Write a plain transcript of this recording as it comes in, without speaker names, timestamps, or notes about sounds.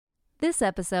This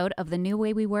episode of The New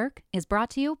Way We Work is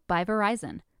brought to you by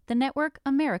Verizon, the network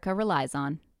America relies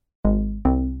on.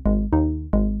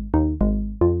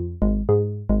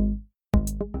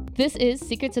 This is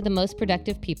Secrets of the Most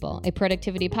Productive People, a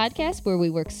productivity podcast where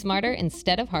we work smarter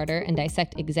instead of harder and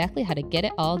dissect exactly how to get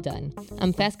it all done.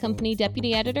 I'm Fast Company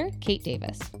Deputy Editor Kate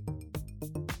Davis.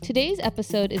 Today's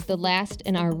episode is the last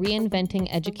in our Reinventing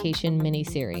Education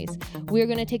mini-series. We're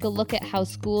going to take a look at how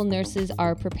school nurses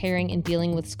are preparing and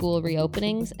dealing with school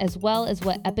reopenings, as well as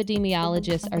what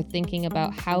epidemiologists are thinking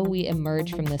about how we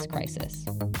emerge from this crisis.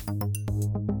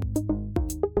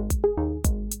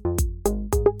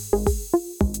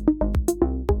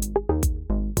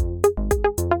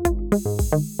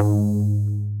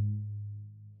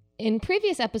 In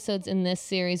previous episodes in this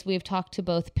series, we've talked to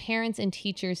both parents and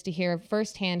teachers to hear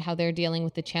firsthand how they're dealing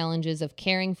with the challenges of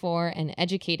caring for and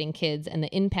educating kids and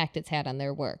the impact it's had on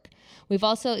their work. We've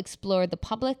also explored the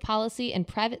public policy and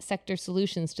private sector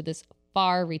solutions to this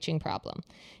far-reaching problem.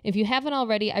 If you haven't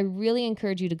already, I really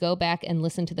encourage you to go back and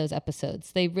listen to those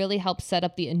episodes. They really help set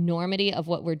up the enormity of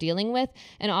what we're dealing with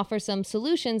and offer some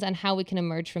solutions on how we can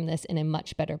emerge from this in a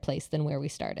much better place than where we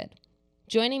started.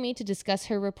 Joining me to discuss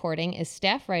her reporting is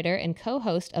staff writer and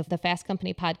co-host of the Fast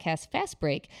Company podcast Fast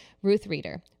Break, Ruth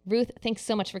Reeder. Ruth, thanks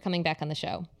so much for coming back on the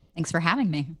show. Thanks for having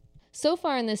me. So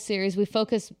far in this series, we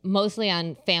focus mostly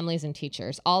on families and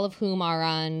teachers, all of whom are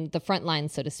on the front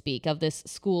lines, so to speak, of this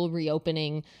school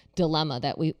reopening dilemma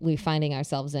that we're finding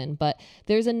ourselves in. But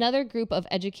there's another group of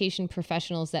education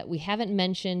professionals that we haven't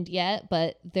mentioned yet,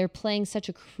 but they're playing such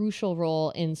a crucial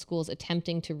role in schools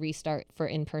attempting to restart for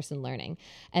in-person learning.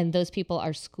 And those people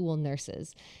are school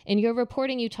nurses. In your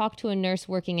reporting, you talked to a nurse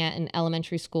working at an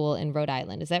elementary school in Rhode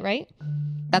Island. Is that right?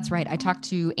 That's right. I talked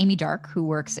to Amy Dark, who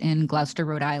works in Gloucester,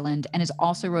 Rhode Island, and is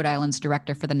also Rhode Island's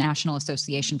director for the National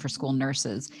Association for School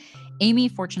Nurses. Amy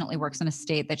fortunately works in a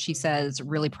state that she says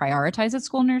really prioritizes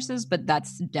school nurses, but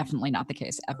that's definitely not the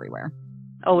case everywhere.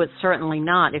 Oh, it's certainly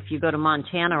not. If you go to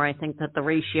Montana, I think that the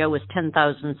ratio is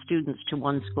 10,000 students to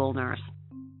one school nurse.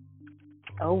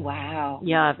 Oh, wow.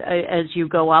 Yeah, as you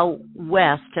go out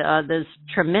west, there's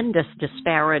tremendous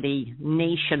disparity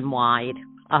nationwide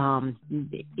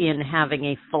in having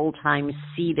a full-time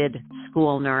seated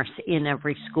school nurse in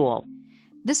every school.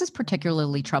 This is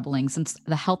particularly troubling since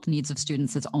the health needs of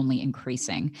students is only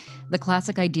increasing. The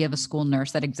classic idea of a school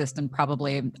nurse that exists in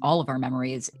probably all of our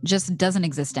memories just doesn't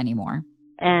exist anymore.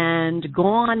 And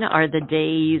gone are the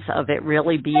days of it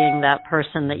really being that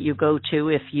person that you go to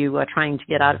if you are trying to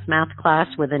get out of math class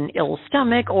with an ill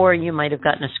stomach, or you might have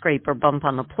gotten a scrape or bump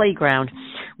on the playground.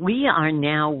 We are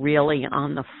now really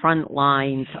on the front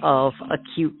lines of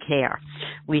acute care.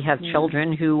 We have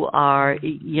children who are,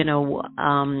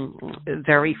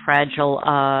 very fragile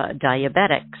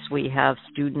diabetics. We have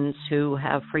students who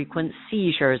have frequent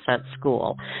seizures at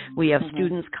school. We have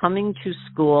students coming to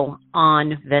school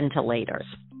on ventilators.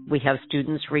 We have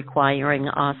students requiring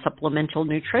supplemental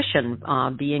nutrition,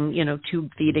 being,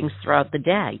 tube feedings throughout the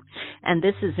day. And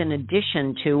this is in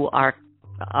addition to our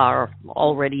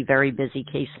already very busy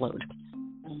caseload.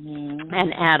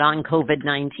 And add on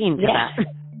COVID-19 to that.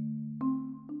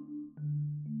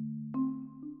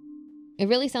 It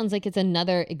really sounds like it's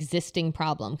another existing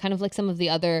problem, kind of like some of the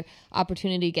other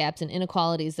opportunity gaps and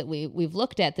inequalities that we've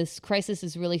looked at. This crisis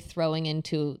is really throwing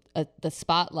into the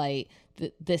spotlight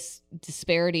this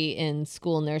disparity in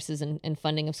school nurses and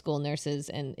funding of school nurses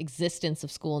and existence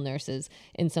of school nurses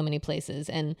in so many places.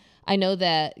 And I know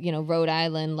that, Rhode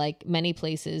Island, like many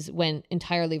places, went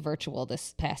entirely virtual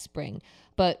this past spring.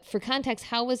 But for context,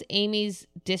 how was Amy's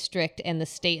district and the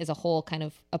state as a whole kind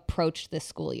of approached this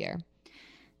school year?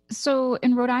 So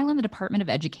in Rhode Island, the Department of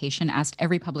Education asked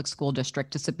every public school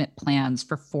district to submit plans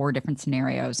for 4 different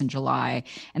scenarios in July.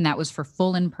 And that was for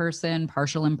full in-person,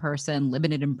 partial in-person,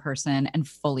 limited in-person, and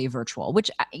fully virtual,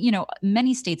 which,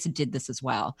 many states did this as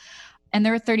well. And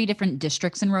there are 30 different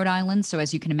districts in Rhode Island. So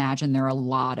as you can imagine, there are a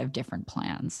lot of different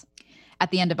plans. At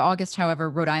the end of August,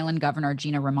 however, Rhode Island Governor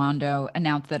Gina Raimondo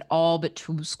announced that all but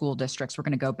 2 school districts were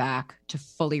going to go back to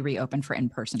fully reopen for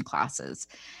in-person classes.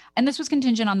 And this was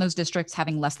contingent on those districts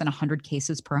having less than 100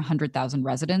 cases per 100,000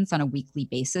 residents on a weekly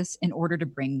basis in order to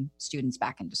bring students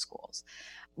back into schools.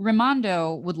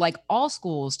 Raimondo would like all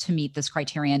schools to meet this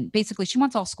criterion. Basically, she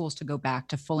wants all schools to go back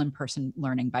to full in-person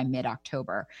learning by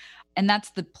mid-October. And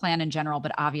that's the plan in general.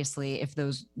 But obviously, if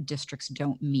those districts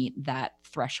don't meet that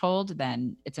threshold,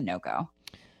 then it's a no-go.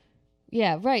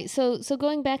 Yeah, right. So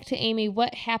going back to Amy,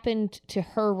 what happened to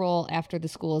her role after the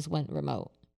schools went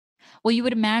remote? Well, you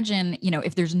would imagine,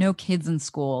 if there's no kids in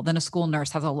school, then a school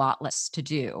nurse has a lot less to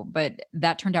do. But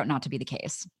that turned out not to be the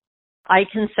case. I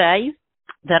can say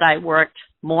that I worked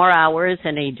more hours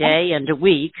in a day and a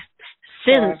week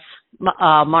since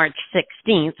March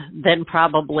 16th than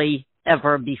probably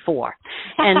ever before.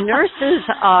 And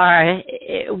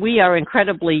we are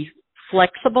incredibly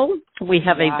flexible. We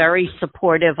have a very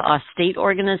supportive state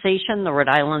organization, the Rhode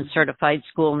Island Certified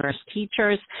School Nurse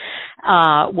Teachers.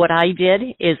 What I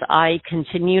did is I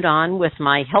continued on with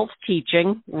my health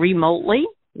teaching remotely,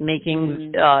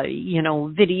 making,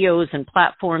 videos and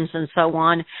platforms and so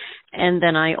on. And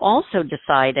then I also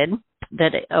decided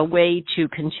that a way to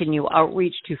continue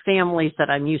outreach to families that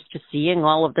I'm used to seeing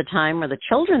all of the time, or the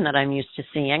children that I'm used to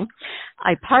seeing,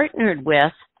 I partnered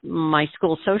with my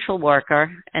school social worker,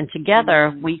 and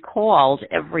together we called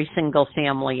every single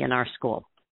family in our school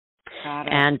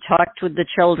and talked with the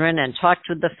children and talked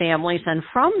with the families. And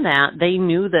from that, they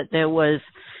knew that there was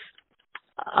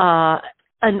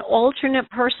an alternate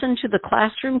person to the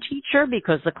classroom teacher,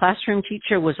 because the classroom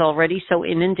teacher was already so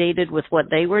inundated with what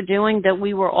they were doing that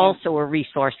we were also a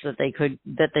resource that they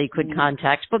could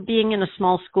contact. But being in a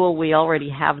small school, we already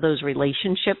have those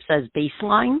relationships as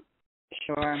baseline.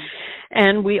 Sure.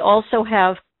 And we also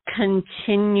have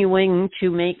continuing to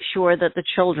make sure that the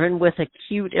children with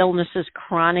acute illnesses,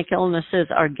 chronic illnesses,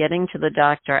 are getting to the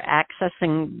doctor,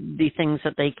 accessing the things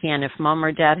that they can. If mom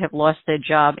or dad have lost their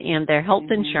job and their health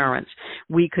insurance,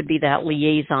 we could be that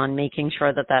liaison, making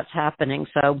sure that that's happening.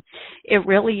 So it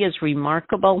really is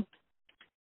remarkable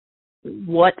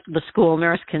what the school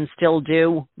nurse can still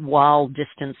do while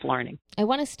distance learning. I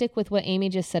want to stick with what Amy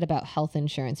just said about health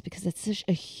insurance, because it's such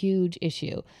a huge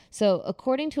issue. So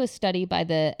according to a study by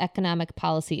the Economic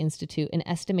Policy Institute, an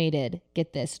estimated,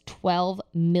 get this, 12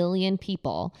 million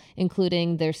people,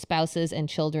 including their spouses and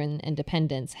children and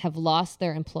dependents, have lost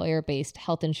their employer-based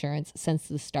health insurance since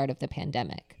the start of the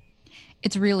pandemic.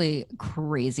 It's really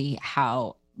crazy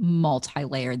how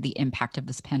multi-layered the impact of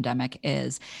this pandemic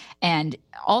is. And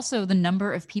also the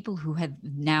number of people who have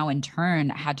now in turn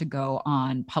had to go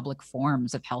on public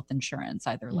forms of health insurance,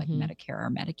 either like Medicare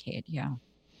or Medicaid. Yeah.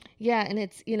 Yeah. And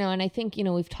it's, and I think,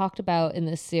 we've talked about in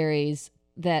this series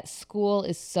that school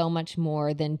is so much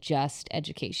more than just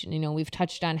education. We've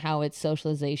touched on how it's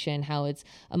socialization, how it's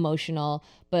emotional,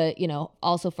 but,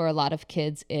 also for a lot of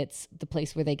kids, it's the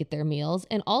place where they get their meals.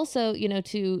 And also,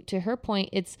 to her point,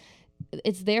 it's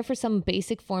there for some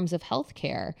basic forms of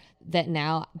healthcare that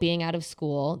now, being out of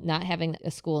school, not having a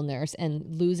school nurse, and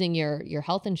losing your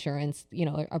health insurance,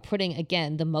 are putting,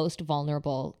 again, the most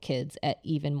vulnerable kids at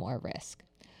even more risk.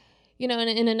 And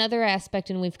in another aspect,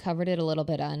 and we've covered it a little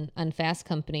bit on Fast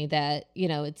Company, that,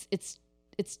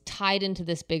 it's tied into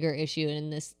this bigger issue,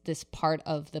 and this part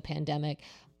of the pandemic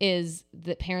is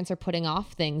that parents are putting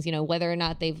off things, whether or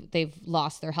not they've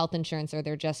lost their health insurance, or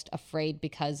they're just afraid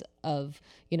because of,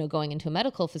 going into a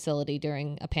medical facility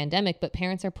during a pandemic. But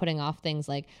parents are putting off things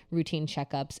like routine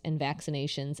checkups and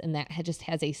vaccinations. And that just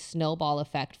has a snowball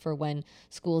effect for when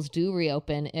schools do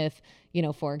reopen. If,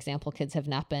 for example, kids have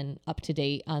not been up to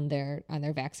date on their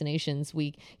vaccinations,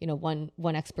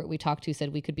 one expert we talked to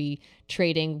said we could be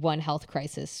trading one health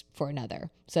crisis for another.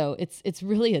 So it's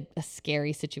really a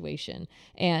scary situation.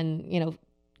 And,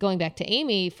 going back to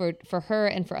Amy, for her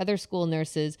and for other school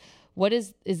nurses, what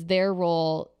is their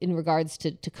role in regards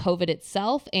to COVID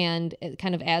itself, and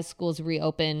kind of as schools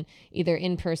reopen, either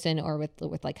in person or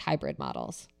with like hybrid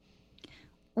models?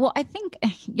 Well, I think,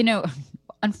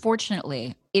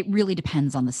 unfortunately, it really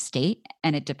depends on the state,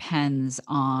 and it depends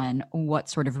on what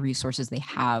sort of resources they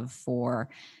have for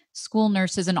school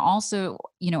nurses, and also,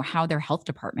 how their health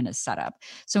department is set up.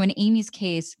 So in Amy's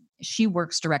case, she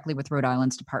works directly with Rhode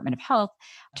Island's Department of Health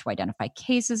to identify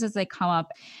cases as they come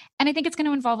up. And I think it's going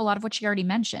to involve a lot of what she already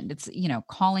mentioned. It's,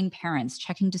 calling parents,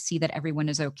 checking to see that everyone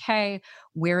is okay.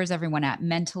 Where is everyone at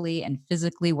mentally and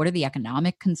physically? What are the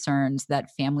economic concerns that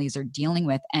families are dealing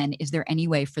with? And is there any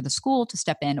way for the school to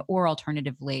step in, or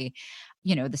alternatively,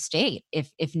 the state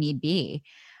if need be?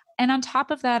 And on top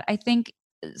of that, I think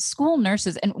school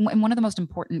nurses, and one of the most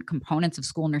important components of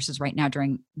school nurses right now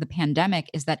during the pandemic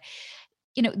is that,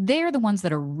 they're the ones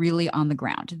that are really on the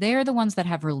ground. They're the ones that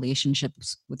have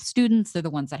relationships with students. They're the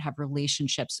ones that have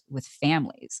relationships with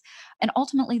families. And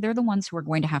ultimately, they're the ones who are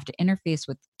going to have to interface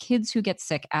with kids who get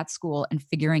sick at school and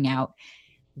figuring out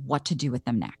what to do with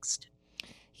them next.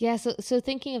 Yeah. So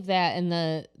thinking of that and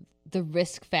the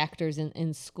risk factors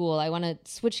in school, I want to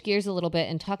switch gears a little bit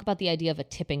and talk about the idea of a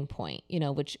tipping point,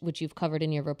 which you've covered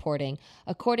in your reporting.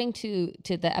 According to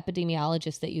the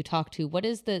epidemiologists that you talk to, what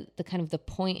is the kind of the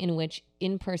point in which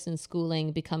in-person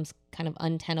schooling becomes kind of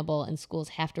untenable and schools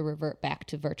have to revert back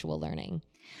to virtual learning?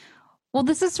 Well,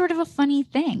 this is sort of a funny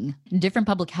thing. Different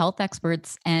public health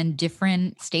experts and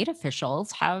different state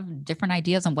officials have different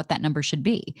ideas on what that number should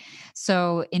be.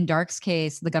 So, in Dark's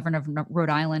case, the governor of Rhode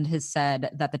Island has said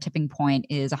that the tipping point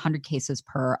is 100 cases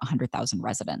per 100,000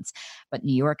 residents. But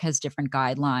New York has different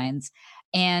guidelines.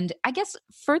 And I guess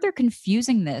further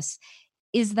confusing this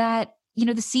is that, the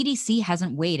CDC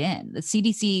hasn't weighed in. The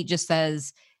CDC just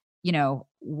says,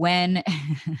 when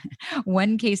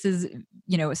when cases,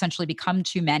 essentially become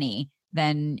too many,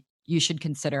 then you should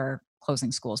consider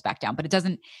closing schools back down. But it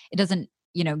doesn't,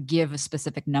 give a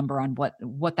specific number on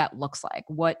what that looks like,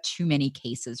 what too many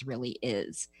cases really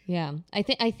is. Yeah. I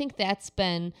think that's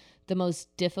been the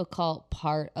most difficult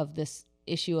part of this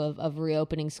issue of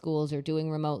reopening schools or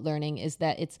doing remote learning, is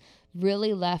that it's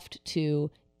really left to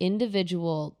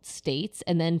individual states,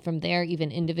 and then from there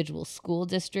even individual school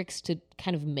districts, to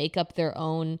kind of make up their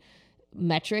own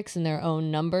metrics and their own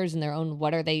numbers and their own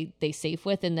what are they safe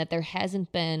with, and that there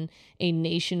hasn't been a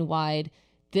nationwide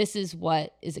this is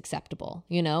what is acceptable,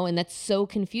 and that's so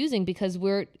confusing because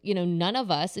we're, none of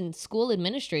us, and school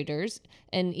administrators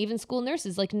and even school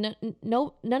nurses, like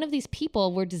none of these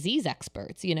people were disease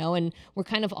experts, and we're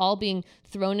kind of all being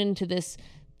thrown into this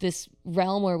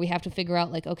realm where we have to figure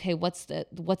out, like, okay, what's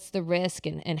the risk,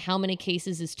 and how many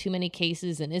cases is too many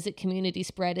cases, and is it community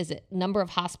spread, is it number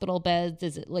of hospital beds,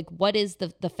 is it like, what is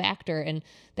the factor? And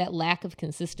that lack of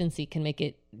consistency can make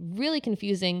it really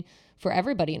confusing for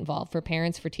everybody involved, for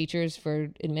parents, for teachers, for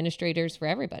administrators, for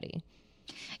everybody.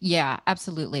 Yeah,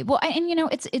 absolutely. Well, and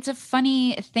it's a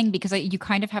funny thing because you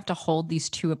kind of have to hold these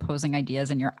two opposing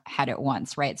ideas in your head at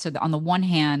once, right? So on the one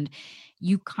hand,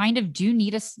 you kind of do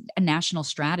need a national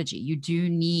strategy. You do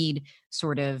need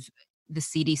sort of the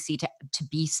CDC to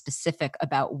be specific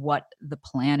about what the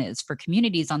plan is for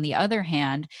communities. On the other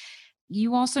hand,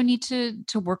 you also need to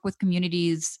work with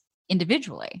communities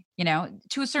individually.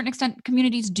 To a certain extent,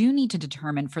 communities do need to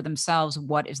determine for themselves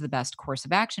what is the best course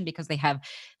of action because they have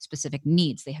specific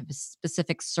needs, they have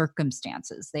specific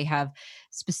circumstances, they have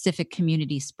specific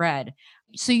community spread.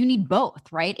 So you need both,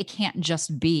 right? It can't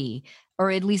just be, or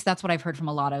at least that's what I've heard from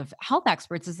a lot of health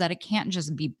experts, is that it can't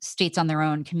just be states on their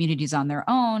own, communities on their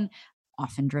own,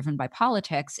 often driven by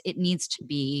politics. It needs to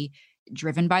be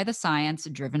driven by the science,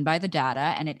 driven by the data,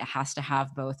 and it has to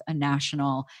have both a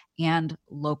national and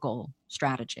local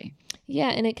strategy. Yeah,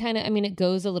 and it kind of, it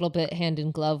goes a little bit hand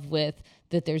in glove with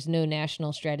that there's no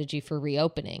national strategy for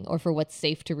reopening or for what's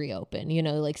safe to reopen.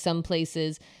 Like some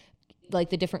places,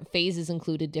 like the different phases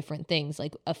included different things.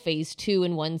 Like a phase 2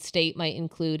 in one state might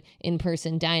include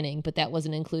in-person dining, but that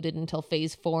wasn't included until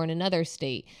phase 4 in another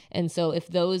state. And so if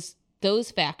those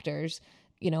factors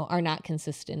are not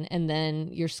consistent, and then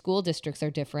your school districts are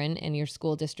different, and your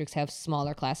school districts have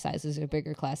smaller class sizes or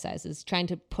bigger class sizes, trying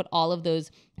to put all of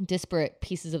those disparate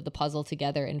pieces of the puzzle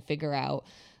together and figure out,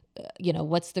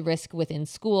 what's the risk within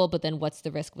school, but then what's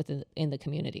the risk in the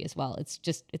community as well. It's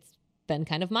been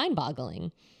kind of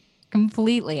mind-boggling.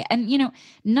 Completely. And,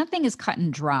 nothing is cut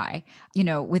and dry.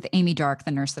 With Amy Dark,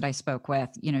 the nurse that I spoke with,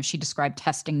 she described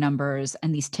testing numbers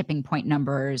and these tipping point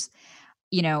numbers.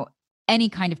 Any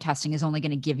kind of testing is only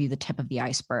going to give you the tip of the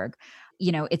iceberg.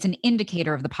 It's an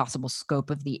indicator of the possible scope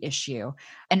of the issue.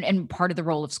 And part of the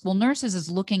role of school nurses is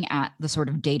looking at the sort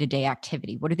of day-to-day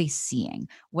activity. What are they seeing?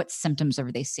 What symptoms are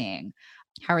they seeing?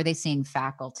 How are they seeing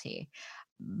faculty?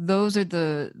 Those are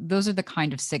the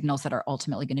kind of signals that are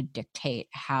ultimately going to dictate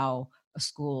how a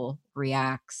school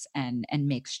reacts and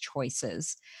makes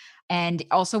choices. And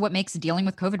also what makes dealing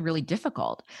with COVID really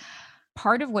difficult.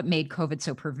 Part of what made COVID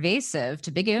so pervasive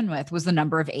to begin with was the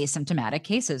number of asymptomatic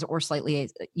cases or slightly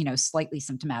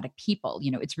symptomatic people.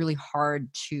 It's really hard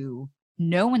to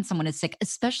know when someone is sick,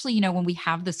 especially, when we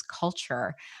have this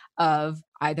culture of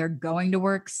either going to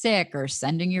work sick or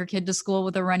sending your kid to school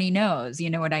with a runny nose. You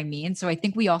know what I mean? So I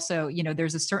think we also,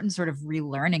 there's a certain sort of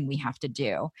relearning we have to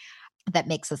do that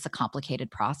makes this a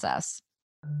complicated process.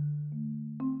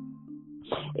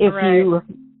 If you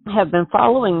have been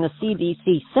following the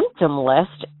CDC symptom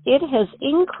list, it has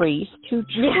increased to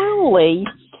truly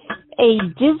a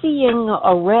dizzying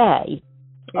array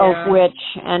of which,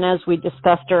 and as we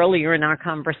discussed earlier in our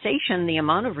conversation, the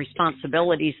amount of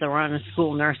responsibilities that are on a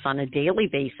school nurse on a daily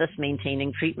basis,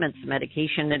 maintaining treatments,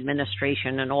 medication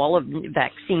administration, and all of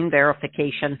vaccine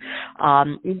verification,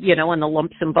 and the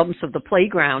lumps and bumps of the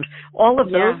playground, all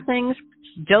of those things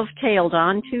dovetailed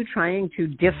onto trying to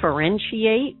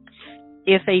differentiate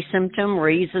if a symptom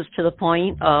raises to the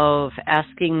point of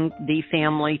asking the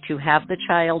family to have the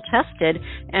child tested,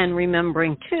 and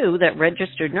remembering, too, that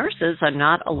registered nurses are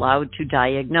not allowed to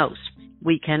diagnose.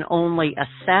 We can only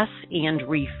assess and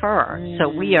refer. So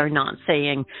we are not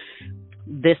saying,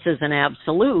 this is an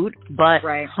absolute, but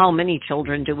Right. how many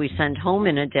children do we send home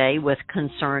in a day with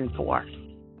concern for?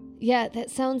 Yeah, that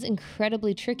sounds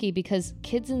incredibly tricky because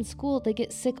kids in school, they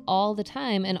get sick all the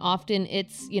time. And often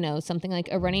it's, something like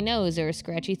a runny nose or a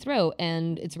scratchy throat,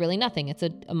 and it's really nothing. It's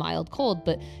a mild cold.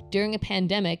 But during a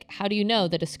pandemic, how do you know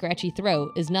that a scratchy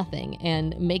throat is nothing?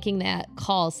 And making that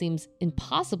call seems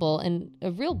impossible and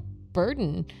a real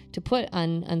burden to put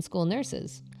on school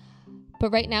nurses.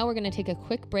 But right now, we're going to take a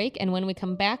quick break. And when we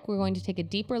come back, we're going to take a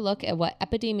deeper look at what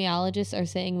epidemiologists are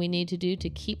saying we need to do to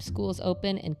keep schools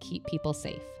open and keep people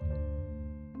safe.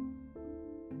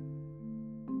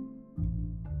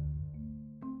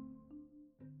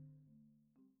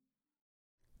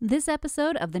 This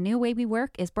episode of The New Way We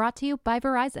Work is brought to you by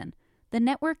Verizon, the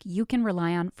network you can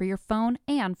rely on for your phone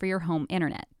and for your home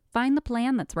internet. Find the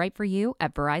plan that's right for you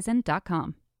at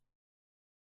Verizon.com.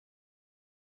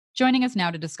 Joining us now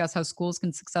to discuss how schools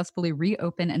can successfully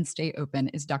reopen and stay open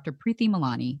is Dr. Preeti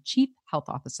Malani, Chief Health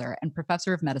Officer and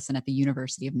Professor of Medicine at the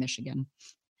University of Michigan.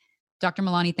 Dr.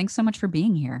 Malani, thanks so much for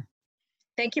being here.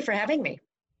 Thank you for having me.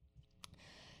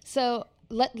 So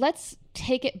let's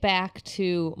take it back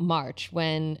to March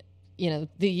when, the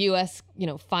U.S.,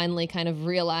 finally kind of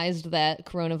realized that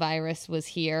coronavirus was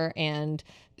here and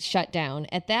shut down.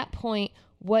 At that point,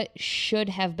 what should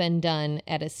have been done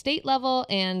at a state level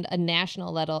and a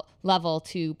national level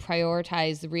to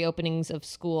prioritize the reopenings of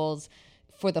schools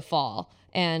for the fall,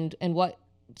 and what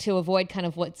to avoid kind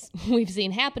of what we've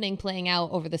seen happening playing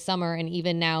out over the summer and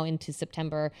even now into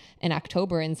September and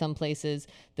October in some places,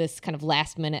 this kind of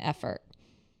last minute effort?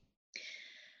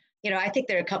 I think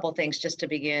there are a couple things just to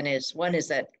begin. One is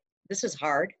that this is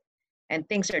hard and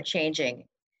things are changing.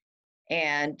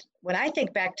 And when I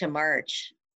think back to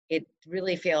March, it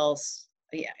really feels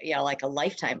like a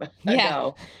lifetime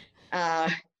ago.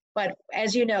 But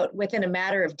as you note, within a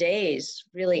matter of days,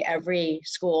 really every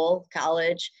school,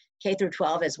 college, K through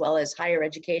 12, as well as higher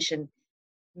education,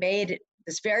 made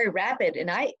this very rapid, and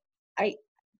I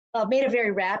made a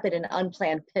very rapid and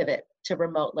unplanned pivot to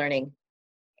remote learning.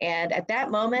 And at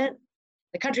that moment,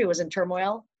 the country was in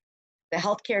turmoil. The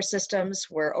healthcare systems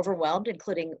were overwhelmed,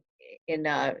 including in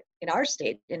our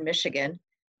state, in Michigan,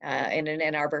 and in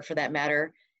Ann Arbor for that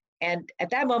matter. And at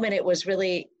that moment, it was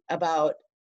really about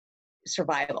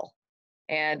survival.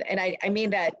 And I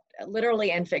mean that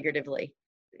literally and figuratively.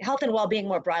 Health and well-being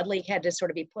more broadly had to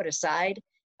sort of be put aside.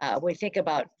 We think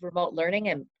about remote learning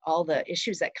and all the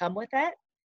issues that come with that,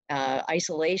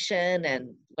 isolation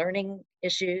and learning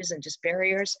issues and just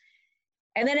barriers.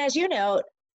 And then, as you know,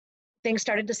 things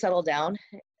started to settle down.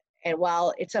 And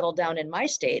while it settled down in my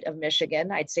state of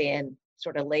Michigan, I'd say in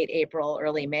sort of late April,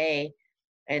 early May,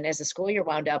 and as the school year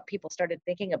wound up, people started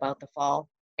thinking about the fall.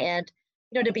 And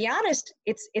to be honest,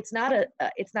 it's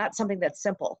not something that's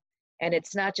simple, and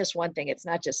it's not just one thing. It's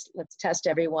not just let's test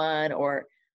everyone or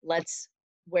let's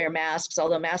wear masks,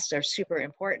 although masks are super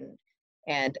important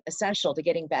and essential to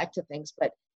getting back to things.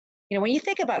 But when you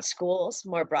think about schools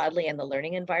more broadly in the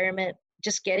learning environment,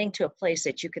 just getting to a place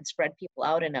that you could spread people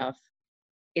out enough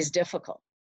is difficult,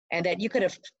 and that you could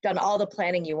have done all the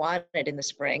planning you wanted in the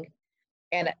spring,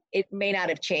 and it may not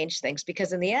have changed things,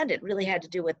 because in the end, it really had to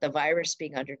do with the virus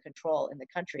being under control in the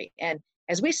country. And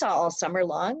as we saw all summer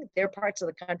long, there are parts of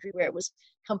the country where it was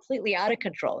completely out of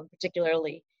control, and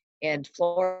particularly in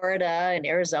Florida and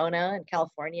Arizona and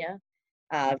California,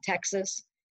 Texas.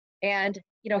 And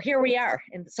here we are,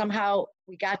 and somehow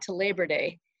we got to Labor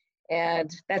Day, and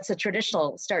that's a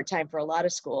traditional start time for a lot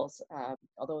of schools,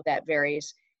 although that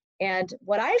varies. And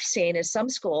what I've seen is some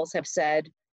schools have said,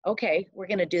 okay, we're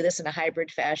going to do this in a hybrid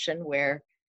fashion where,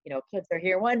 kids are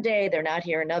here one day, they're not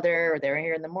here another, or they're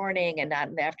here in the morning and not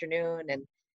in the afternoon. And,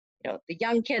 the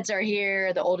young kids are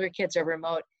here, the older kids are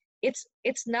remote. It's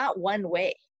not one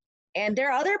way. And there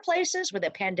are other places where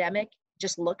the pandemic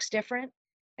just looks different.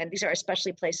 And these are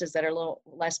especially places that are a little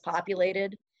less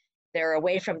populated. They're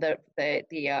away from the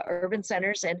urban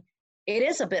centers, and it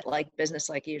is a bit like business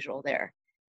like usual there.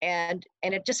 And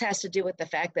it just has to do with the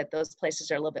fact that those places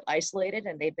are a little bit isolated,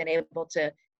 and they've been able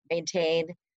to maintain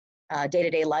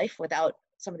day-to-day life without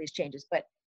some of these changes. But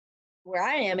where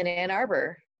I am in Ann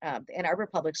Arbor, the Ann Arbor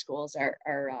public schools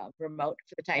are remote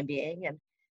for the time being, and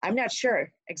I'm not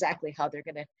sure exactly how they're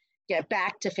going to get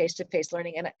back to face-to-face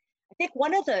learning. And I think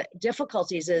one of the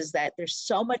difficulties is that there's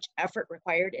so much effort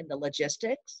required in the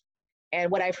logistics. And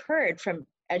what I've heard from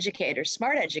educators,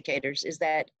 smart educators, is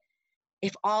that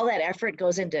if all that effort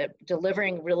goes into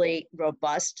delivering really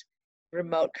robust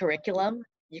remote curriculum,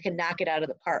 you can knock it out of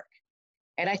the park.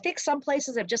 And I think some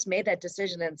places have just made that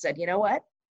decision and said, you know what?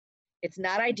 It's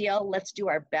not ideal. Let's do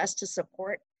our best to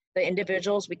support the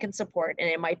individuals we can support, and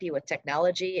it might be with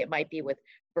technology, it might be with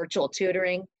virtual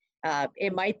tutoring,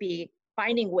 it might be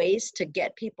finding ways to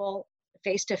get people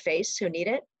face to face who need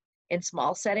it in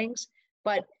small settings,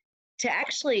 but to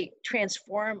actually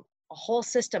transform a whole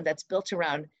system that's built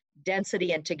around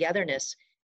density and togetherness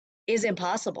is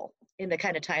impossible in the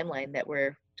kind of timeline that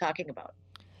we're talking about.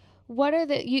 What are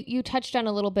you touched on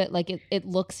a little bit, like it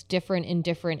looks different in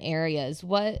different areas.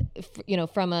 What,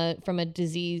 from a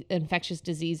disease, infectious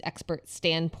disease expert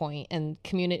standpoint and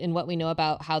community and what we know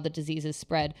about how the disease is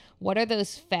spread, what are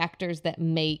those factors that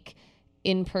make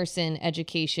in-person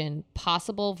education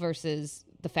possible versus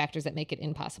the factors that make it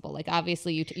impossible? Like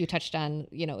obviously you touched on,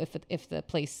 if the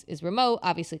place is remote,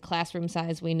 obviously classroom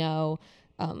size, we know,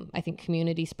 I think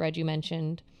community spread you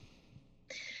mentioned.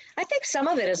 I think some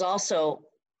of it is also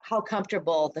how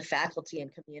comfortable the faculty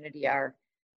and community are.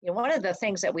 One of the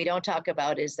things that we don't talk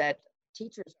about is that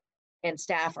teachers and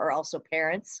staff are also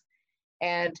parents,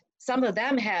 and some of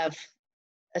them have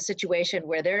a situation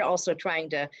where they're also trying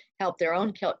to help their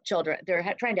own children.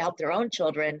 They're trying to help their own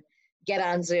children get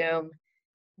on Zoom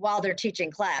while they're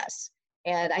teaching class.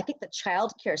 And I think the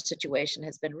childcare situation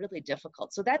has been really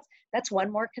difficult. So that's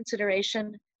one more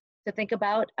consideration to think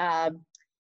about.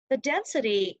 The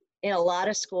density in a lot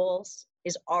of schools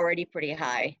is already pretty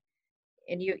high,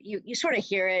 and you sort of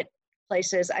hear it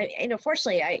places.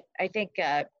 Fortunately, I think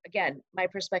again, my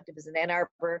perspective is in Ann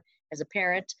Arbor as a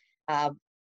parent.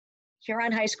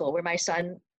 Huron High School, where my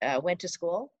son went to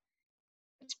school,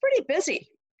 it's pretty busy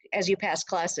as you pass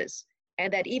classes,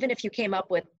 and that even if you came up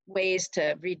with ways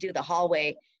to redo the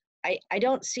hallway, I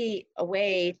don't see a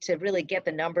way to really get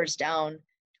the numbers down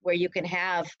where you can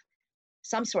have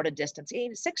some sort of distance.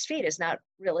 6 feet is not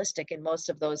realistic in most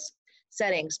of those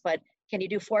settings, but can you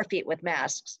do 4 feet with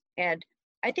masks? And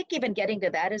I think even getting to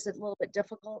that is a little bit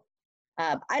difficult.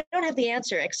 I don't have the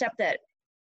answer, except that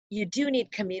you do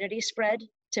need community spread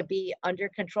to be under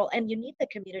control, and you need the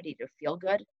community to feel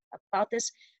good about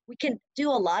this. We can do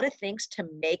a lot of things to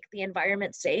make the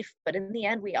environment safe, but in the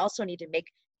end, we also need to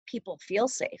make people feel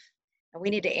safe, and we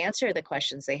need to answer the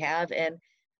questions they have. And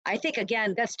I think,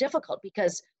 again, that's difficult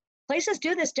because places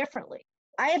do this differently.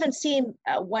 I haven't seen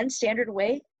one standard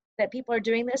way that people are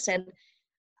doing this,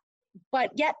 but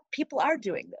yet people are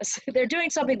doing this. They're doing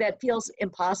something that feels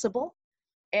impossible.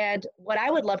 And what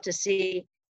I would love to see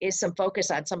is some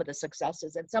focus on some of the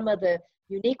successes and some of the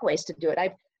unique ways to do it.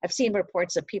 I've seen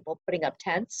reports of people putting up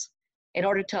tents in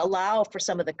order to allow for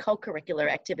some of the co-curricular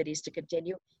activities to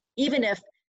continue, even if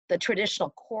the traditional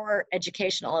core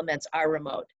educational elements are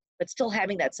remote, but still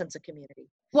having that sense of community.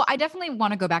 Well, I definitely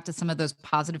want to go back to some of those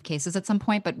positive cases at some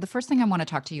point, but the first thing I want to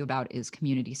talk to you about is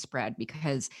community spread,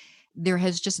 because there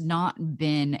has just not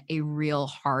been a real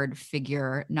hard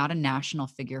figure, not a national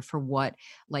figure for what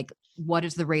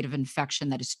is the rate of infection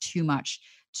that is too much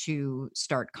to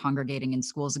start congregating in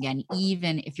schools again,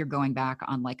 even if you're going back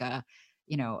on like an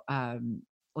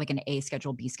A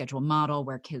schedule, B schedule model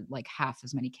where half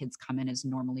as many kids come in as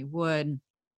normally would.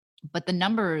 But the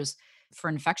numbers for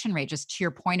infection rate, just to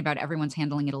your point about everyone's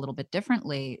handling it a little bit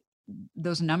differently,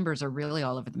 those numbers are really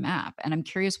all over the map. And I'm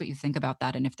curious what you think about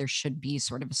that and if there should be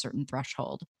sort of a certain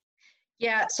threshold.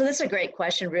 Yeah, so that's a great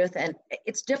question, Ruth. And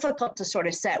it's difficult to sort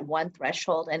of set one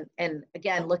threshold. And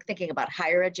again, thinking about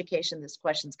higher education, this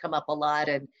question's come up a lot.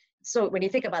 And so when you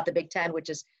think about the Big Ten, which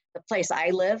is the place I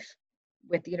live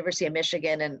with the University of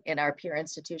Michigan and our peer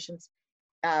institutions,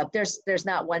 there's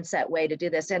not one set way to do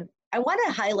this. And I want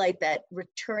to highlight that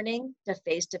returning to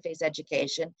face-to-face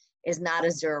education is not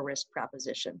a zero risk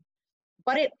proposition,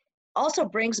 but it also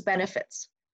brings benefits.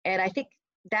 And I think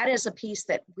that is a piece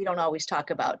that we don't always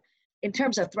talk about. In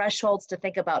terms of thresholds to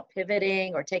think about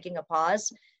pivoting or taking a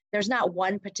pause, there's not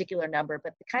one particular number,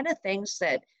 but the kind of things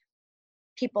that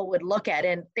people would look at,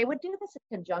 and they would do this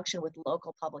in conjunction with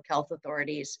local public health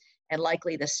authorities and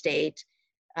likely the state,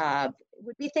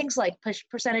 would be things like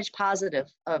percentage positive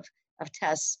of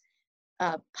tests.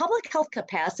 Public health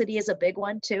capacity is a big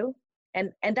one too.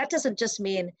 And that doesn't just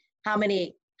mean how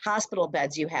many hospital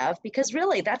beds you have, because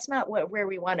really that's not where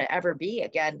we want to ever be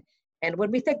again. And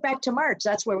when we think back to March,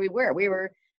 that's where we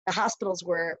were. The hospitals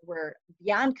were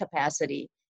beyond capacity,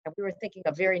 and we were thinking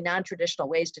of very non-traditional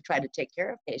ways to try to take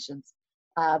care of patients.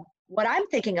 What I'm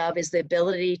thinking of is the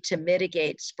ability to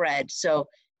mitigate spread. So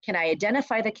can I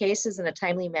identify the cases in a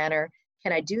timely manner?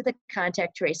 Can I do the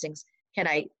contact tracings? Can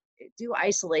I do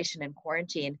isolation and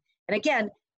quarantine? And again,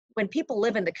 when people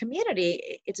live in the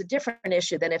community, it's a different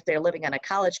issue than if they're living on a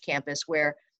college campus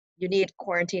where you need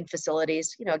quarantine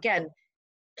facilities. Again,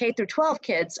 K through 12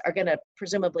 kids are going to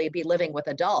presumably be living with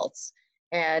adults.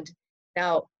 And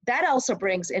now that also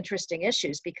brings interesting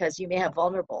issues because you may have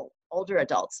vulnerable older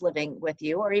adults living with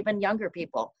you, or even younger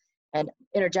people, and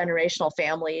intergenerational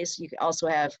families. You also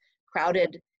have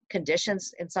crowded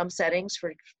conditions in some settings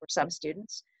for some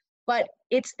students. But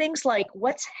it's things like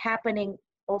what's happening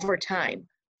over time,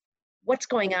 what's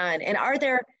going on, and are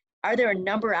there a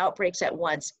number of outbreaks at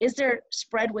once? Is there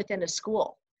spread within a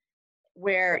school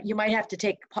where you might have to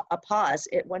take a pause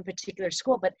at one particular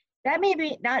school, but that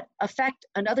may not affect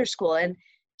another school? And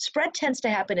spread tends to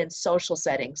happen in social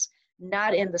settings,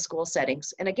 not in the school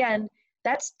settings. And again,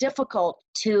 that's difficult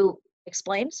to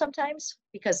explain sometimes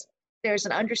because there's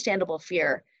an understandable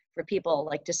fear for people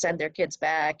like to send their kids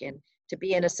back and to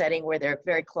be in a setting where they're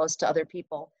very close to other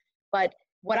people. But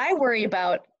what I worry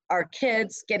about are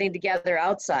kids getting together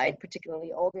outside,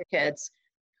 particularly older kids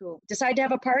who decide to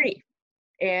have a party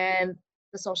and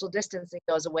the social distancing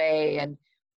goes away, and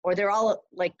or they're all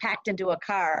like packed into a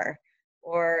car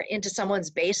or into someone's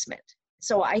basement.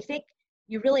 So I think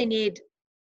you really need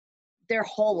their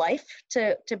whole life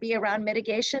to be around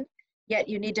mitigation, yet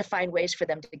you need to find ways for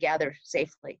them to gather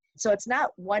safely. So it's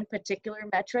not one particular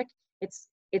metric, it's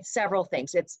several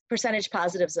things. It's percentage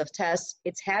positives of tests,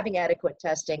 it's having adequate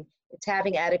testing, it's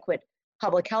having adequate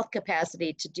public health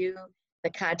capacity to do the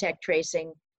contact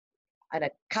tracing. On a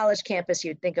college campus,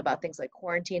 you'd think about things like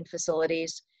quarantine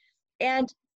facilities. And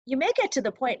you may get to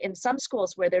the point in some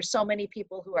schools where there's so many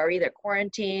people who are either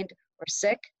quarantined or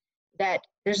sick that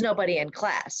there's nobody in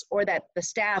class, or that the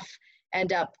staff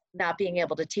end up not being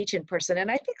able to teach in person.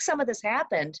 And I think some of this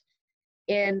happened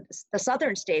in the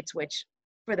southern states, which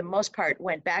for the most part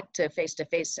went back to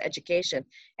face-to-face education.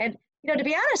 And to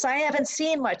be honest, I haven't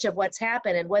seen much of what's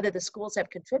happened and whether the schools have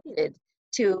contributed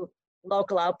to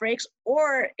local outbreaks,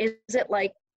 or is it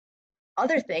like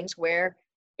other things where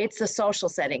it's the social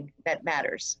setting that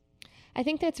matters? I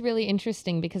think that's really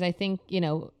interesting because I think,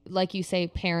 like you say,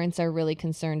 parents are really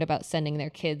concerned about sending their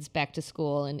kids back to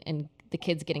school and the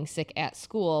kids getting sick at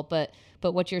school. But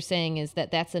what you're saying is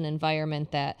that that's an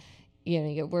environment that,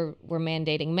 we're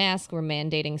mandating masks, we're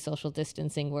mandating social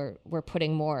distancing, we're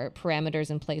putting more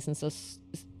parameters in place. And so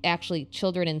actually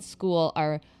children in school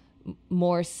are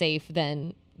more safe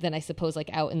than I suppose like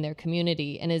out in their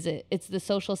community. And it's the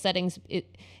social settings.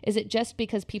 Is it just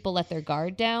because people let their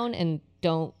guard down and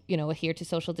don't, adhere to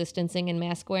social distancing and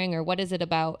mask wearing, or what is it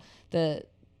about the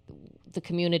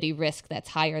community risk that's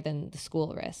higher than the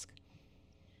school risk?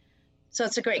 So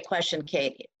it's a great question,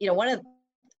 Kate.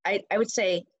 I would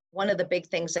say one of the big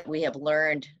things that we have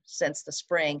learned since the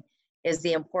spring is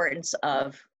the importance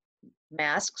of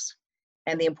masks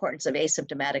and the importance of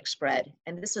asymptomatic spread.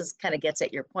 And this is kind of gets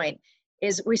at your point,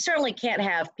 is we certainly can't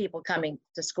have people coming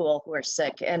to school who are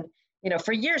sick. And,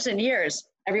 for years and years,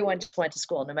 everyone just went to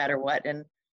school no matter what. And,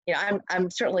 I'm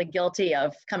certainly guilty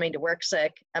of coming to work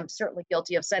sick. I'm certainly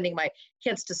guilty of sending my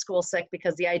kids to school sick,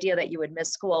 because the idea that you would miss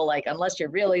school, like, unless you're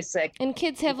really sick. And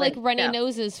kids have like runny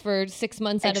noses for 6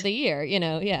 months out of the year,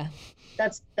 yeah.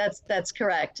 That's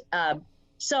correct.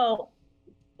 So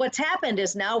what's happened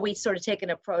is now we sort of take an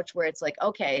approach where it's like,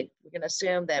 okay, we're going to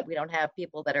assume that we don't have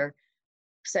people that are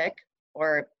sick,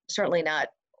 or certainly not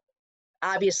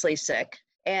obviously sick.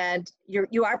 And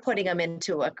you are putting them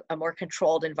into a more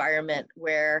controlled environment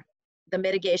where the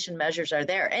mitigation measures are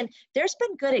there. And there's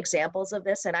been good examples of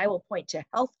this, and I will point to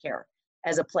healthcare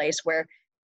as a place where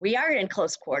we are in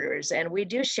close quarters and we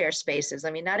do share spaces.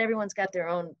 I mean, not everyone's got their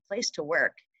own place to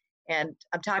work. And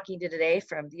I'm talking to today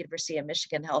from the University of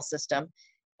Michigan Health System,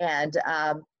 and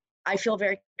I feel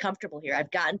very comfortable here. I've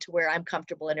gotten to where I'm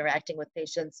comfortable interacting with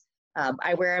patients.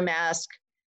 I wear a mask.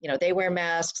 They wear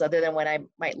masks other than when I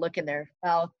might look in their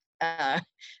mouth.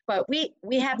 But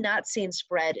we have not seen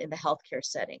spread in the healthcare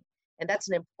setting. And that's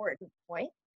an important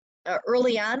point.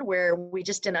 Early on, where we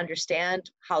just didn't understand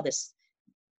how this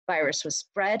virus was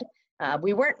spread,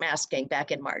 we weren't masking back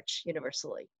in March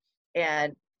universally.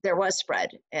 And there was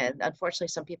spread. And unfortunately,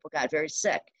 some people got very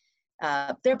sick.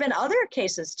 There have been other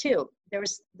cases too. There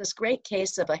was this great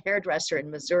case of a hairdresser in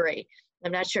Missouri.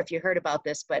 I'm not sure if you heard about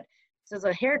this, but this is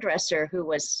a hairdresser who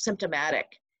was symptomatic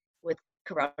with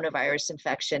coronavirus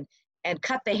infection and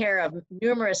cut the hair of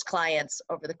numerous clients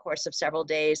over the course of several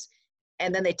days.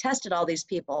 And then they tested all these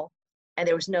people and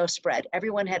there was no spread.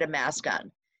 Everyone had a mask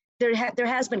on. There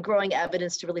has been growing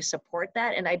evidence to really support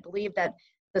that. And I believe that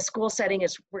the school setting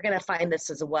we're going to find this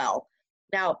as well.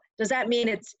 Now, does that mean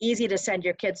it's easy to send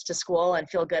your kids to school and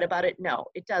feel good about it? No,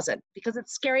 it doesn't, because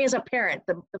it's scary as a parent,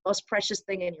 the most precious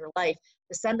thing in your life,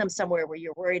 to send them somewhere where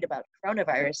you're worried about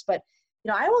coronavirus. But,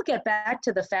 I will get back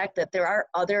to the fact that there are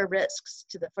other risks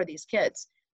for these kids,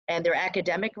 and there are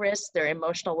academic risks, there are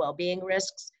emotional well-being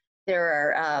risks,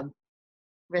 there are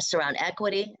risks around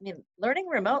equity. I mean, learning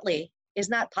remotely is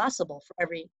not possible for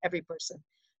every person.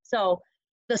 So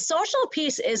the social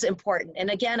piece is important. And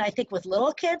again, I think with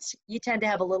little kids, you tend to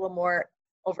have a little more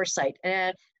oversight.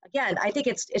 And again, I think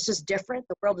it's just different.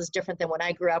 The world is different than when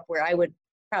I grew up, where I would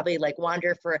probably like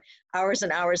wander for hours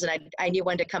and hours, and I knew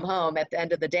when to come home at the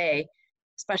end of the day,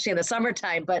 especially in the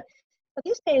summertime. But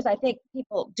these days, I think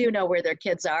people do know where their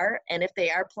kids are, and if they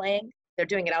are playing, they're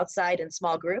doing it outside in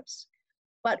small groups.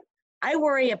 But I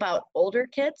worry about older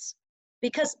kids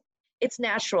because it's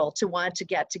natural to want to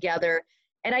get together.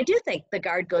 And I do think the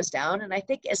guard goes down. And I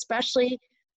think especially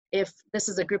if this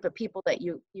is a group of people that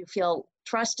you feel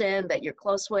trust in, that you're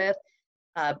close with,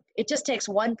 it just takes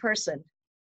one person,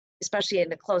 especially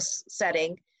in a close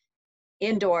setting,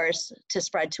 indoors, to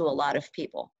spread to a lot of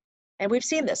people. And we've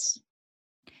seen this.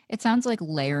 It sounds like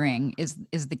layering is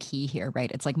the key here,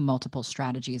 right? It's like multiple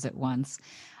strategies at once.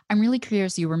 I'm really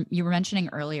curious. You were mentioning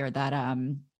earlier that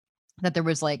that there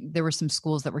were some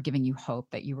schools that were giving you hope,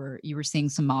 that you were seeing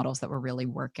some models that were really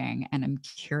working. And I'm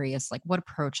curious, like, what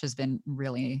approach has been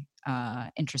really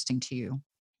interesting to you?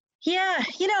 Yeah,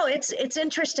 it's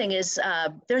interesting is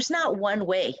there's not one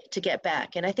way to get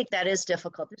back. And I think that is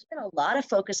difficult. There's been a lot of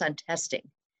focus on testing.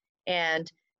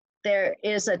 And there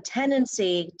is a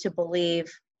tendency to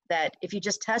believe that if you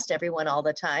just test everyone all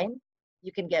the time,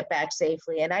 you can get back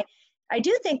safely. And I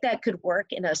do think that could work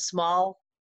in a small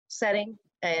setting.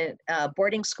 And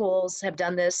boarding schools have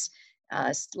done this.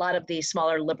 A lot of the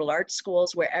smaller liberal arts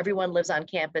schools where everyone lives on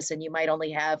campus and you might only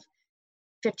have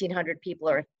 1,500 people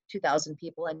or 2,000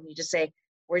 people, and you just say,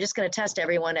 we're just going to test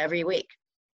everyone every week.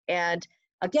 And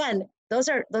again, those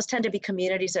tend to be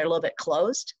communities that are a little bit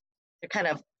closed. They're kind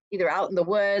of either out in the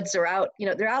woods or out,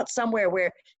 they're out somewhere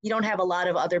where you don't have a lot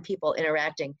of other people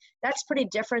interacting. That's pretty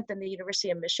different than the University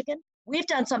of Michigan. We've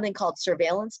done something called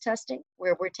surveillance testing,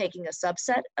 where we're taking a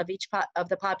subset of each of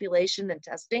the population and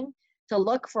testing to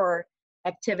look for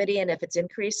activity, and if it's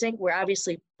increasing, we're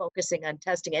obviously focusing on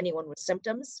testing anyone with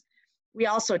symptoms. We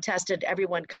also tested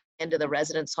everyone into the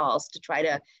residence halls to try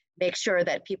to make sure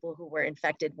that people who were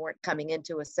infected weren't coming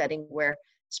into a setting where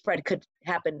spread could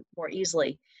happen more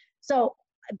easily. So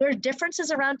there are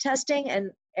differences around testing,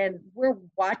 and we're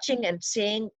watching and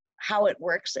seeing how it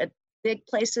works at big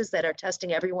places that are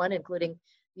testing everyone, including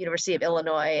University of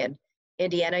Illinois and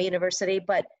Indiana University.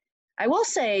 But I will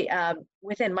say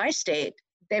within my state,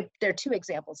 there are two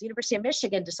examples. University of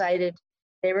Michigan decided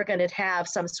they were going to have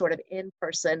some sort of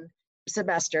in-person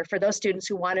semester for those students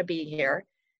who want to be here.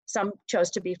 Some chose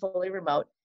to be fully remote.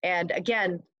 And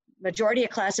again, majority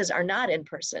of classes are not in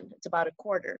person. It's about a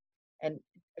quarter. And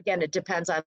again, it depends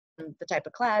on the type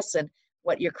of class and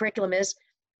what your curriculum is.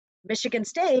 Michigan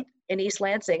State in East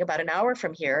Lansing, about an hour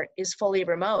from here, is fully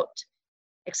remote,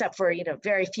 except for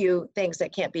very few things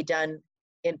that can't be done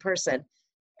in person.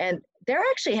 And they're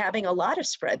actually having a lot of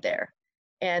spread there.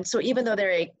 And so even though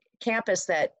they're a campus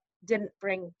that didn't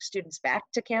bring students back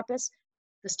to campus,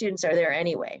 the students are there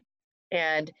anyway.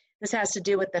 And this has to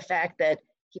do with the fact that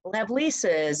people have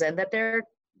leases and that they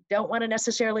don't want to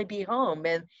necessarily be home.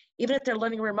 And even if they're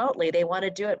living remotely, they want to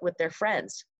do it with their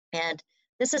friends. And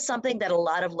this is something that a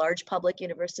lot of large public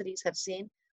universities have seen,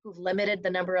 who've limited the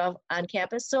number of on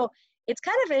campus. So it's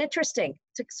kind of interesting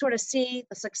to sort of see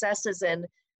the successes and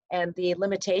the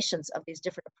limitations of these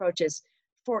different approaches.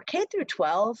 For K through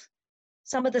 12,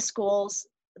 some of the schools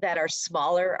that are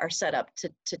smaller are set up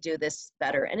to do this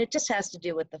better. And it just has to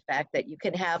do with the fact that you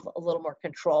can have a little more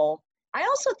control. I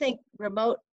also think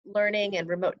remote learning and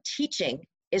remote teaching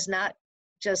is not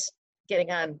just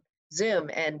getting on Zoom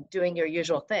and doing your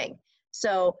usual thing.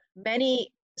 So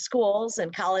many schools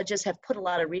and colleges have put a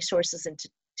lot of resources into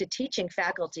teaching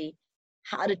faculty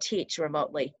how to teach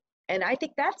remotely. And I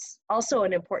think that's also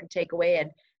an important takeaway.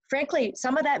 And frankly,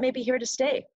 some of that may be here to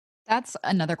stay. That's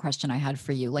another question I had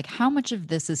for you. Like, how much of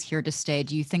this is here to stay?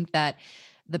 Do you think that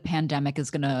the pandemic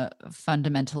is going to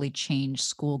fundamentally change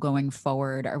school going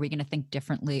forward? Are we going to think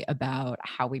differently about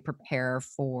how we prepare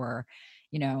for,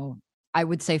 I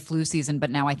would say flu season, but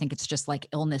now I think it's just like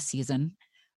illness season.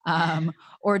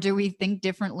 Or do we think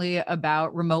differently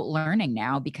about remote learning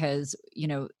now? Because,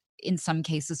 in some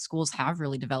cases, schools have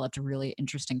really developed really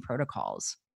interesting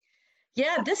protocols.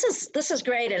 Yeah, this is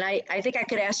great. And I think I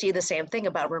could ask you the same thing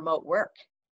about remote work,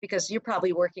 because you're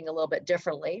probably working a little bit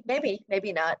differently, maybe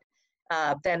not,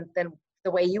 than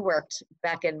the way you worked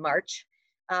back in March.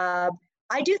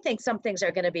 I do think some things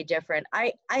are going to be different.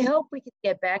 I hope we can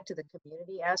get back to the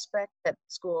community aspect that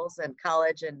schools and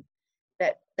college and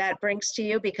that brings to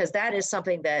you, because that is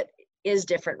something that is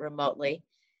different remotely.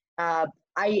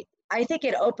 I think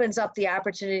it opens up the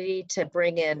opportunity to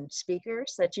bring in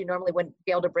speakers that you normally wouldn't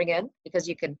be able to bring in, because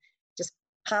you can just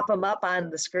pop them up on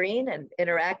the screen and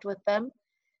interact with them.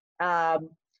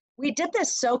 we did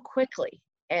this so quickly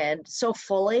and so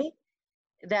fully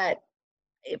that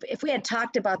if we had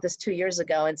talked about this 2 years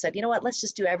ago and said, you know what, let's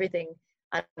just do everything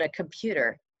on a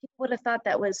computer, people would have thought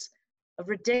that was a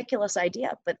ridiculous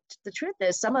idea. But the truth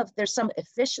is, there's some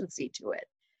efficiency to it.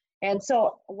 And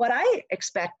so what I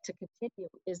expect to continue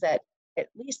is that at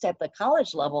least at the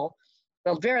college level,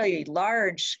 the very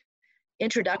large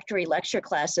introductory lecture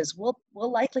classes will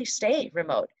likely stay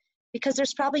remote, because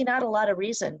there's probably not a lot of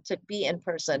reason to be in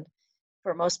person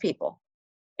for most people.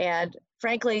 And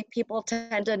frankly, people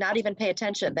tend to not even pay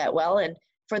attention that well. And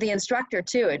for the instructor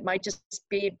too, it might just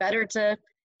be better to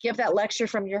give that lecture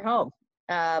from your home.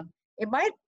 It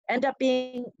might end up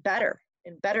being better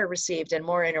and better received and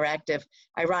more interactive,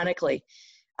 ironically.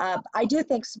 I do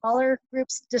think smaller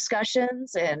groups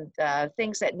discussions and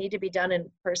things that need to be done in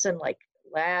person, like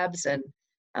labs and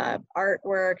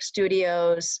artwork,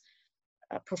 studios,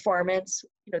 performance,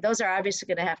 those are obviously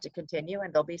going to have to continue,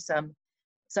 and there'll be some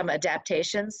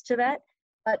adaptations to that.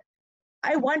 But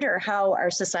I wonder how our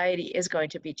society is going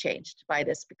to be changed by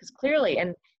this, because clearly,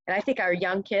 and I think our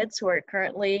young kids who are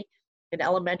currently in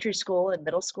elementary school and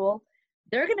middle school,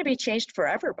 they're going to be changed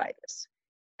forever by this.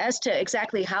 As to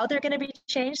exactly how they're going to be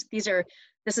changed,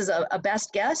 this is a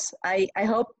best guess. I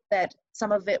hope that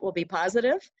some of it will be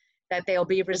positive, that they'll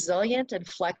be resilient and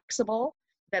flexible,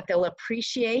 that they'll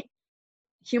appreciate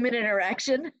human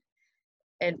interaction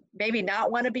and maybe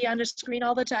not want to be on the screen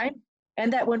all the time.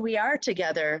 And that when we are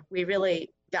together, we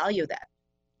really value that.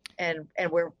 And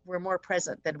we're more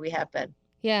present than we have been.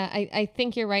 Yeah, I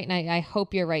think you're right. And I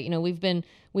hope you're right.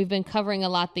 We've been covering a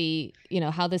lot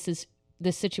how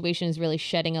this situation is really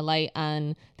shedding a light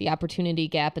on the opportunity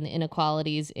gap and the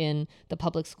inequalities in the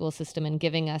public school system and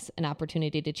giving us an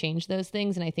opportunity to change those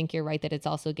things. And I think you're right that it's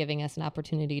also giving us an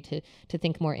opportunity to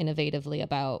think more innovatively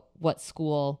about what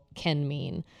school can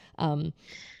mean.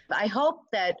 I hope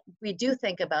that we do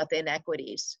think about the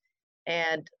inequities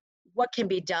and what can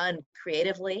be done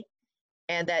creatively,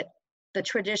 and that the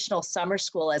traditional summer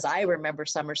school, as I remember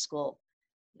summer school,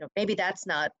 maybe that's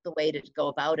not the way to go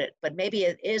about it, but maybe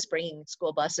it is bringing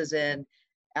school buses in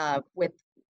with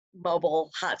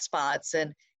mobile hotspots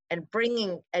and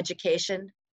bringing education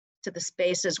to the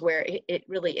spaces where it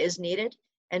really is needed,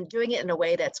 and doing it in a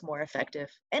way that's more effective.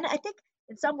 And I think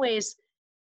in some ways,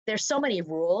 there's so many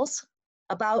rules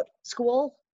about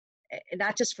school, and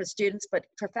not just for students, but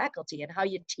for faculty, and how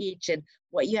you teach and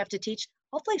what you have to teach.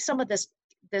 Hopefully some of this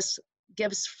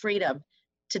gives freedom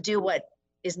to do what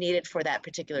is needed for that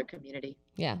particular community.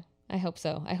 Yeah, I hope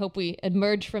so. I hope we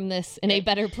emerge from this in a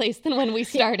better place than when we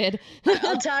started.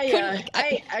 I'll tell you,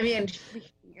 I mean,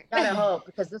 you gotta hope,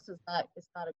 because it's not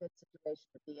a good situation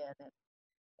to be in. And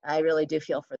I really do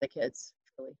feel for the kids,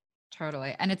 truly.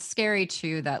 Totally. And it's scary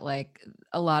too that like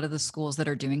a lot of the schools that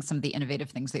are doing some of the innovative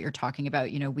things that you're talking about,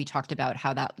 we talked about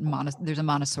how there's a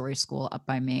Montessori school up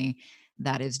by me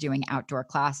that is doing outdoor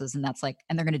classes, and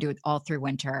and they're going to do it all through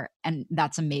winter. And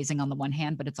that's amazing on the one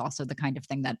hand, but it's also the kind of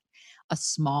thing that a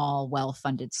small,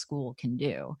 well-funded school can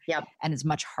do. Yep. And is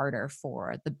much harder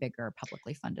for the bigger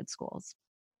publicly funded schools.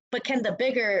 But can the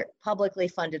bigger publicly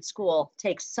funded school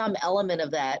take some element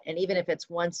of that, and even if it's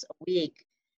once a week,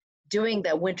 doing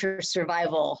the winter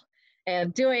survival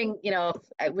and doing,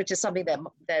 which is something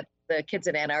that the kids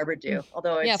in Ann Arbor do,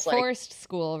 although it's forest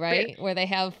school, right? Where they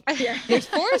have, there's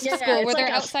forest school where they're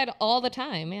outside all the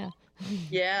time.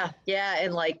 Yeah. Yeah.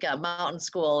 And like mountain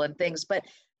school and things, but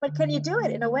can you do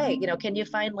it in a way, can you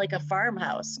find like a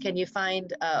farmhouse? Can you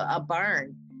find a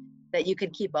barn that you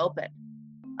can keep open?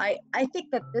 I think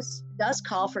that this does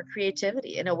call for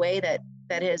creativity in a way that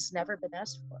has never been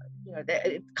asked for.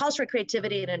 It calls for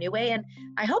creativity in a new way. And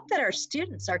I hope that our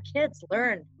students, our kids,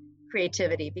 learn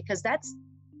creativity, because that's,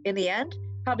 in the end,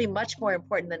 probably much more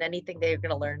important than anything they're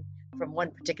going to learn from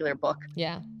one particular book.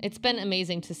 Yeah. It's been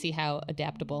amazing to see how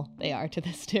adaptable they are to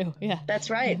this too. Yeah. That's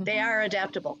right. They are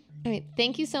adaptable. All right.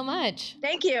 Thank you so much.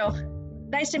 Thank you.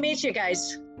 Nice to meet you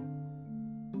guys.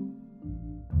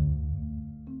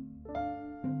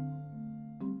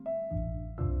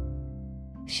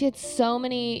 She had so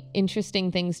many interesting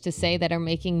things to say that are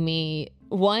making me,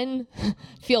 one,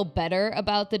 feel better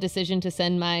about the decision to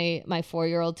send my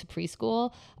 4-year-old to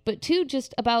preschool, but two,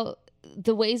 just about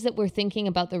the ways that we're thinking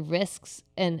about the risks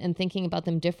and thinking about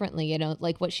them differently.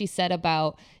 Like what she said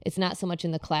about it's not so much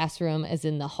in the classroom as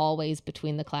in the hallways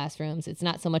between the classrooms. It's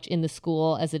not so much in the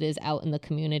school as it is out in the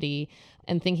community,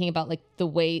 and thinking about like the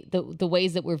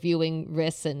ways that we're viewing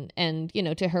risks and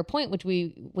to her point,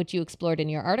 which you explored in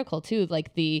your article too,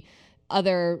 like the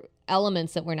other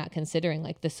elements that we're not considering,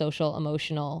 like the social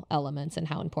emotional elements and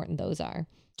how important those are.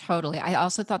 Totally. I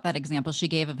also thought that example she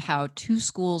gave of how two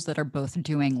schools that are both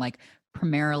doing like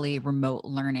primarily remote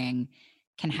learning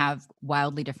can have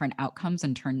wildly different outcomes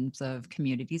in terms of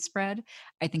community spread,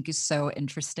 I think is so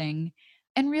interesting.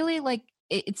 And really, like,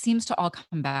 it seems to all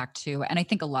come back to, and I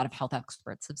think a lot of health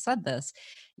experts have said this,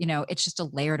 it's just a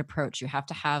layered approach. You have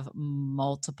to have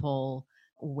multiple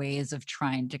ways of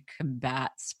trying to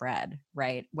combat spread,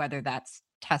 right? Whether that's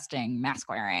testing, mask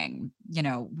wearing,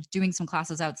 doing some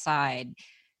classes outside,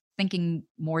 thinking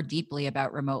more deeply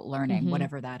about remote learning,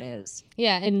 whatever that is.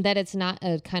 Yeah, and that it's not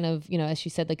a kind of, as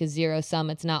you said, like a zero sum.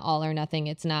 It's not all or nothing.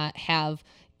 It's not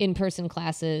in-person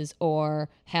classes or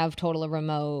have total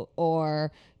remote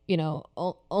or,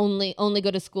 only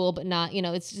go to school, but not,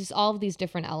 it's just all of these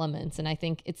different elements. And I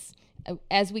think it's,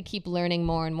 as we keep learning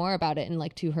more and more about it, and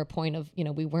like to her point of,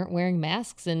 we weren't wearing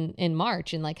masks in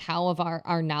March, and like how of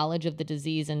our knowledge of the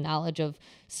disease and knowledge of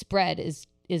spread is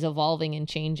evolving and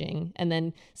changing. And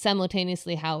then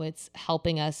simultaneously how it's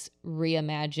helping us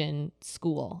reimagine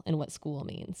school and what school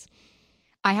means.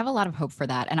 I have a lot of hope for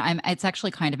that. And it's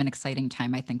actually kind of an exciting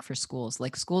time, I think, for schools,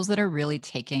 like schools that are really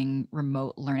taking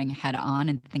remote learning head on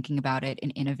and thinking about it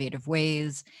in innovative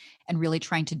ways and really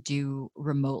trying to do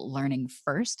remote learning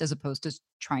first, as opposed to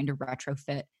trying to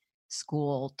retrofit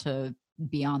school to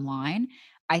be online.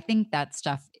 I think that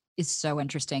stuff is so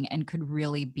interesting and could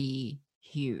really be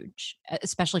huge,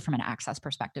 especially from an access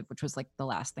perspective, which was like the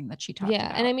last thing that she talked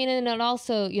about. And I mean, and it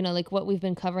also, like what we've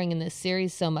been covering in this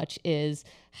series so much is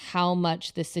how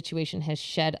much this situation has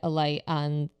shed a light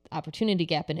on opportunity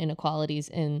gap and inequalities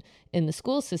in the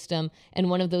school system. And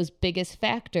one of those biggest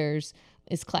factors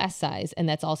is class size. And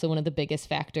that's also one of the biggest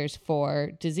factors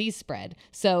for disease spread.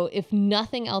 So if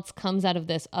nothing else comes out of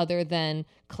this other than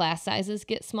class sizes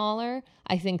get smaller,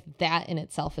 I think that in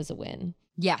itself is a win.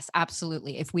 Yes,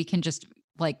 absolutely. If we can just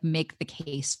make the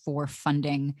case for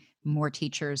funding more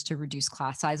teachers to reduce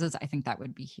class sizes, I think that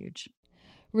would be huge.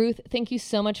 Ruth, thank you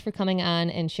so much for coming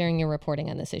on and sharing your reporting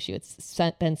on this issue. It's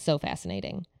been so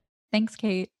fascinating. Thanks,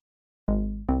 Kate.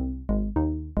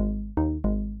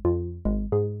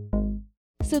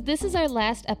 So this is our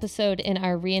last episode in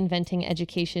our Reinventing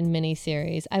Education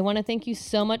mini-series. I want to thank you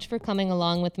so much for coming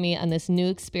along with me on this new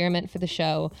experiment for the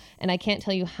show. And I can't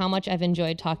tell you how much I've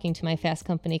enjoyed talking to my Fast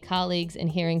Company colleagues and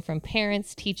hearing from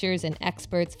parents, teachers, and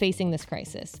experts facing this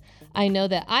crisis. I know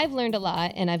that I've learned a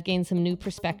lot and I've gained some new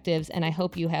perspectives, and I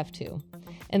hope you have too.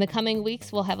 In the coming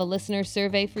weeks, we'll have a listener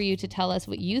survey for you to tell us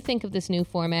what you think of this new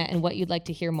format and what you'd like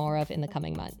to hear more of in the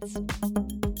coming months.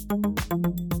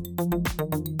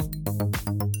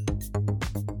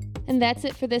 And that's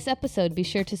it for this episode. Be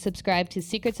sure to subscribe to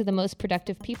Secrets of the Most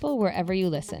Productive People wherever you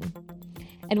listen.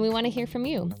 And we want to hear from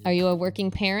you. Are you a working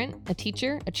parent, a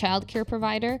teacher, a child care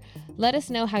provider? Let us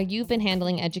know how you've been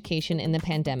handling education in the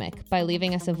pandemic by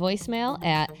leaving us a voicemail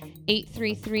at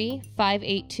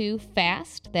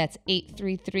 833-582-FAST. That's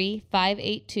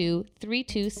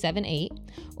 833-582-3278.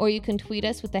 Or you can tweet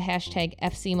us with the hashtag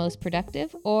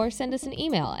FCMostProductive or send us an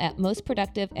email at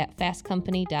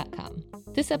mostproductive@fastcompany.com.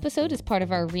 This episode is part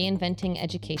of our Reinventing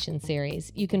Education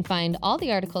series. You can find all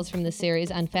the articles from the series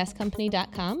on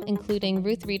fastcompany.com, including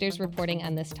Ruth Reeder's reporting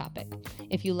on this topic.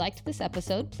 If you liked this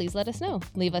episode, please let us know.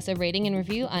 Leave us a rating and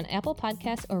review on Apple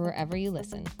Podcasts or wherever you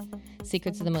listen.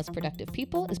 Secrets of the Most Productive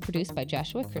People is produced by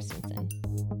Joshua Christensen.